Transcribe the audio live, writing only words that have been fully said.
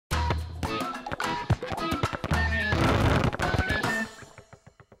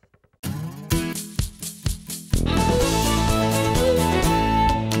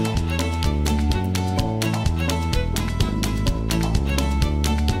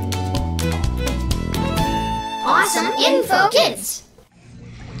Awesome Info Kids.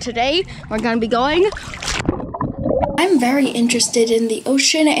 Today, we're going to be going... I'm very interested in the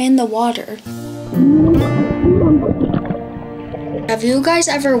ocean and the water. Have you guys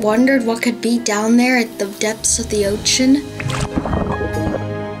ever wondered what could be down there at the depths of the ocean?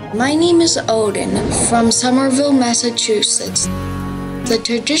 My name is Odin from Somerville, Massachusetts, the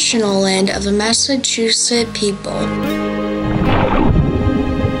traditional land of the Massachusetts people.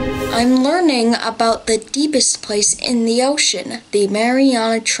 I'm learning about the deepest place in the ocean, the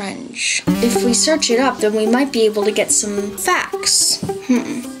Mariana Trench. If we search it up, then we might be able to get some facts.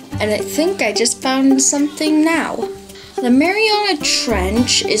 And I think I just found something now. The Mariana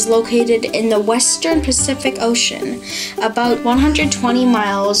Trench is located in the western Pacific Ocean, about 120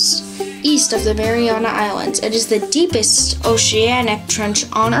 miles east of the Mariana Islands. It is the deepest oceanic trench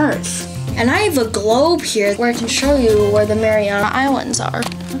on Earth. And I have a globe here where I can show you where the Mariana Islands are.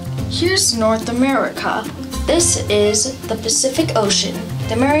 Here's North America. This is the Pacific Ocean.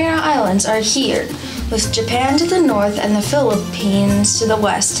 The Mariana Islands are here, with Japan to the north and the Philippines to the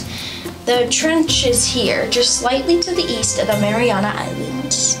west. The trench is here, just slightly to the east of the Mariana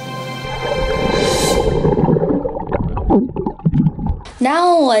Islands.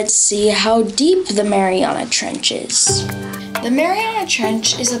 Now let's see how deep the Mariana Trench is. The Mariana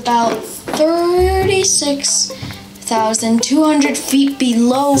Trench is about 36,200 feet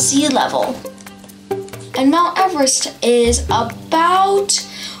below sea level. And Mount Everest is about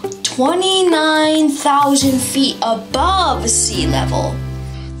 29,000 feet above sea level.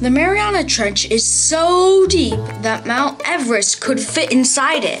 The Mariana Trench is so deep that Mount Everest could fit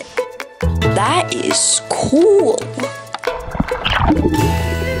inside it. That is cool.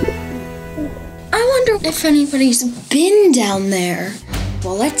 I wonder if anybody's been down there.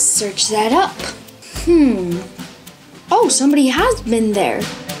 Well, let's search that up. Oh, somebody has been there.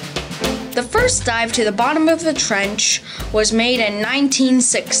 The first dive to the bottom of the trench was made in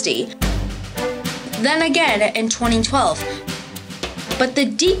 1960. Then again in 2012. But the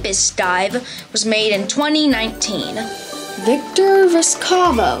deepest dive was made in 2019. Victor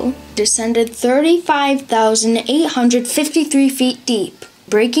Vescovo descended 35,853 feet deep,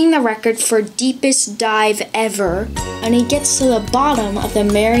 breaking the record for deepest dive ever, and he gets to the bottom of the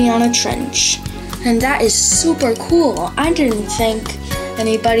Mariana Trench. And that is super cool. I didn't think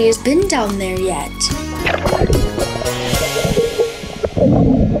anybody has been down there yet.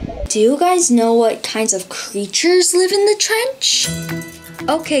 Do you guys know what kinds of creatures live in the trench?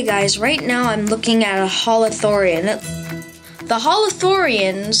 Okay guys, right now I'm looking at a holothurian. The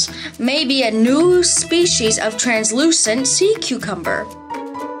holothurians may be a new species of translucent sea cucumber.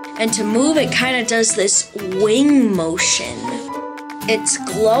 And to move, it kind of does this wing motion. It's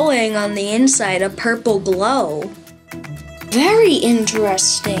glowing on the inside, a purple glow. Very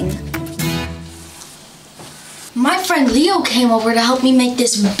interesting. My friend Leo came over to help me make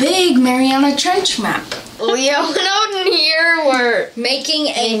this big Mariana Trench map. Leo and Odin here were making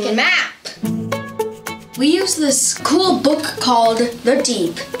a map. We use this cool book called The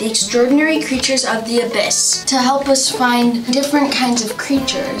Deep, The Extraordinary Creatures of the Abyss, to help us find different kinds of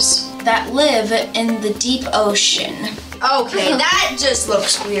creatures that live in the deep ocean. Okay, that just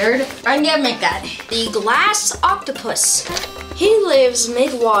looks weird. I'm gonna make that. The glass octopus. He lives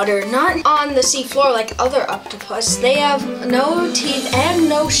mid-water, not on the seafloor like other octopus. They have no teeth and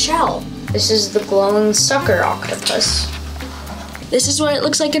no shell. This is the glowing sucker octopus. This is what it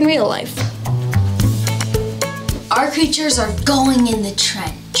looks like in real life. Our creatures are going in the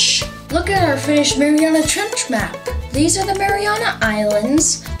trench. Look at our finished Mariana Trench map. These are the Mariana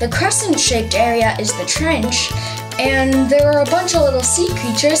Islands. The crescent-shaped area is the trench. And there are a bunch of little sea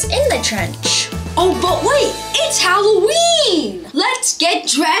creatures in the trench. Oh, but wait, it's Halloween! Let's get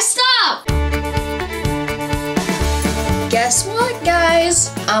dressed up! Guess what,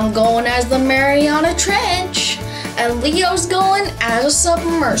 guys? I'm going as the Mariana Trench, and Leo's going as a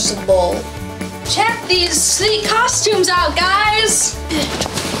submersible. Check these sweet costumes out, guys!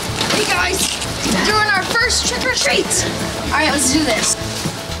 Hey guys, doing our first trick-or-treat! Alright, let's do this.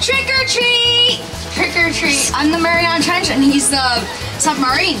 Trick-or-treat! Trick-or-treat. I'm the Mariana Trench and he's the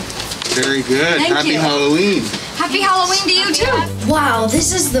submarine. Very good. Thank you. Happy Halloween. Happy Halloween to you too. Wow,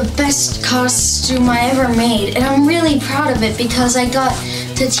 this is the best costume I ever made, and I'm really proud of it because I got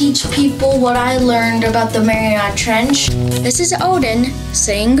to teach people what I learned about the Mariana Trench. This is Odin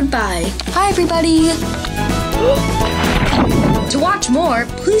saying goodbye. Hi, everybody. To watch more,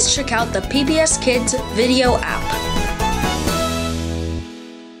 please check out the PBS Kids video app.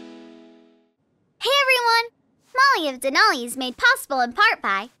 Hey everyone! Molly of Denali is made possible in part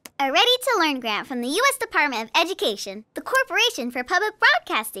by A ready-to-learn grant from the U.S. Department of Education, the Corporation for Public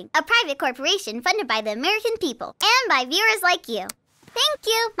Broadcasting, a private corporation funded by the American people, and by viewers like you. Thank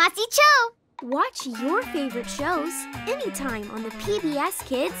you, Masi Cho! Watch your favorite shows anytime on the PBS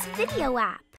Kids video app.